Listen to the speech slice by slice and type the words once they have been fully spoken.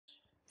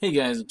Hey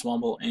guys, it's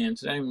Womble, and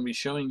today I'm going to be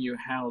showing you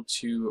how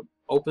to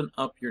open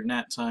up your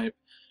NAT type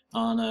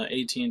on a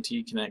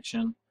AT&T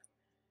connection.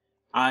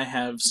 I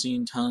have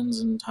seen tons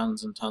and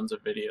tons and tons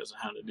of videos on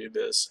how to do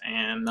this,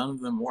 and none of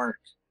them work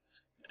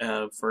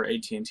for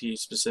AT&T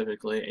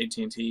specifically.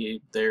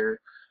 AT&T,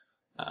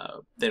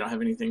 they don't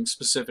have anything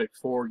specific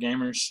for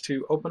gamers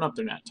to open up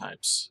their NAT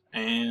types,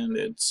 and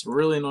it's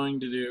really annoying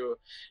to do.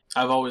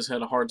 I've always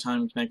had a hard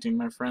time connecting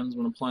my friends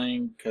when I'm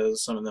playing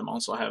because some of them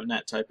also have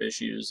NAT type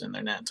issues, and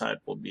their NAT type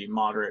will be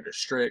moderate or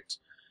strict.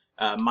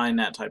 My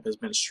NAT type has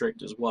been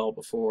strict as well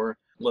before.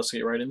 Let's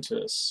get right into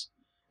this.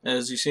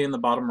 As you see in the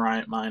bottom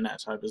right, my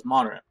NAT type is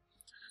moderate.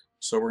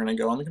 So we're going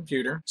to go on the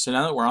computer. So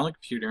now that we're on the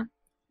computer,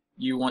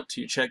 you want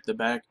to check the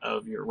back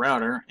of your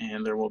router,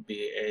 and there will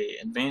be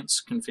a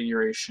advanced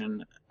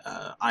configuration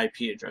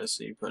IP address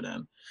that you put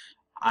in.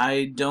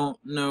 I don't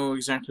know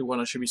exactly what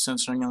I should be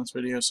censoring on this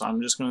video, so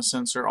I'm just going to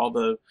censor all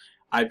the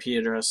IP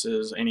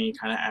addresses, any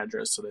kind of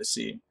address that I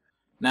see.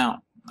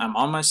 Now, I'm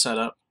on my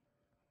setup,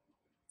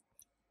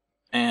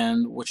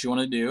 and what you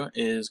want to do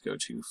is go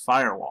to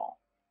Firewall.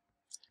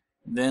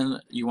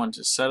 Then you want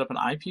to set up an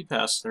IP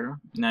pass-through.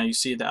 Now you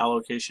see the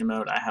allocation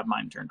mode, I have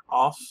mine turned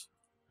off.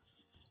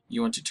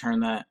 You want to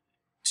turn that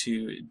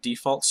to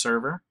default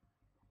server.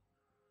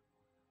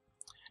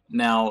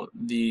 Now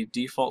the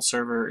default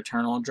server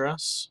internal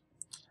address,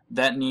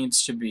 that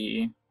needs to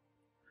be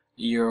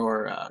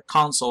your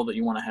console that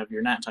you want to have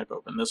your NAT type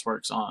open. This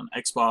works on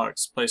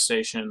Xbox,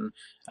 PlayStation,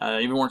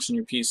 even works on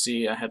your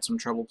PC. I had some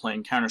trouble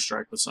playing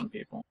Counter-Strike with some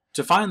people.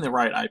 To find the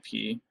right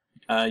IP,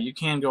 you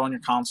can go on your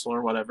console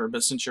or whatever,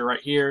 but since you're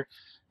right here,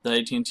 the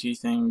AT&T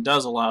thing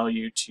does allow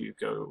you to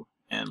go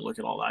and look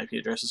at all the IP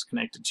addresses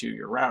connected to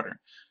your router.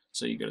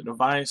 So you go to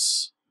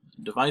Device,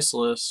 Device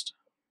List.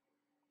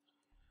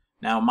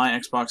 Now my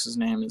Xbox's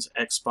name is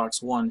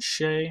Xbox One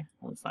Shay.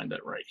 We'll find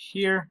that right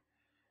here,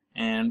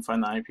 and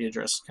find the IP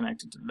address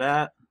connected to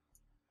that.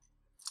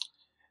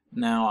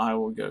 Now I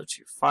will go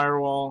to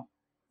Firewall,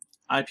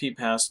 IP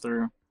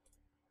Pass-Through,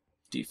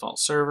 Default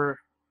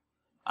Server.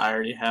 I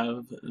already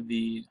have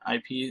the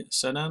IP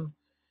set in,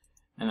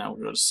 and I will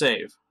go to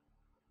Save.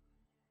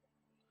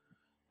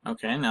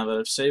 Okay, now that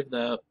I've saved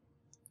that,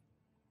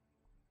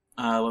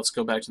 let's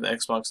go back to the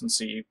Xbox and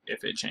see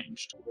if it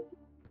changed.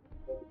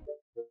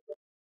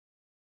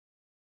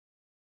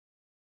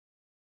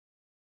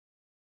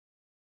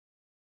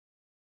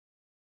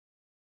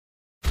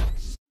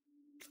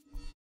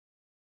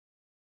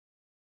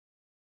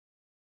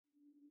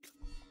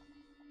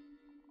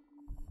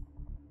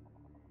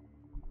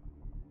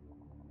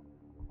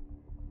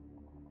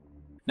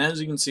 Now, as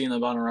you can see in the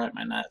bottom right,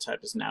 my NAT type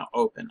is now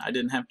open. I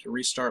didn't have to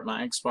restart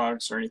my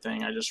Xbox or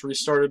anything. I just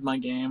restarted my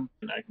game,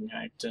 and I can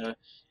connect to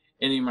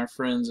any of my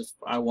friends if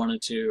I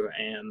wanted to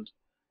and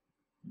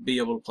be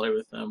able to play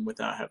with them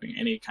without having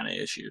any kind of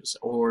issues,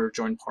 or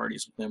join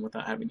parties with them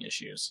without having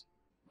issues.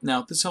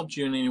 Now, if this helped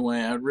you in any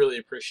way, I'd really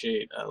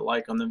appreciate a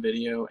like on the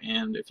video,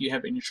 and if you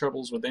have any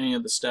troubles with any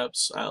of the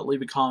steps,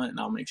 leave a comment and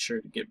I'll make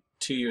sure to get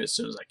to you as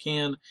soon as I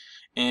can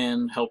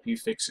and help you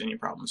fix any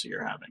problems that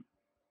you're having.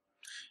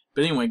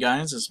 But anyway,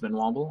 guys, this has been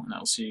Womble, and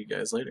I'll see you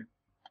guys later.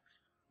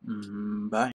 Bye.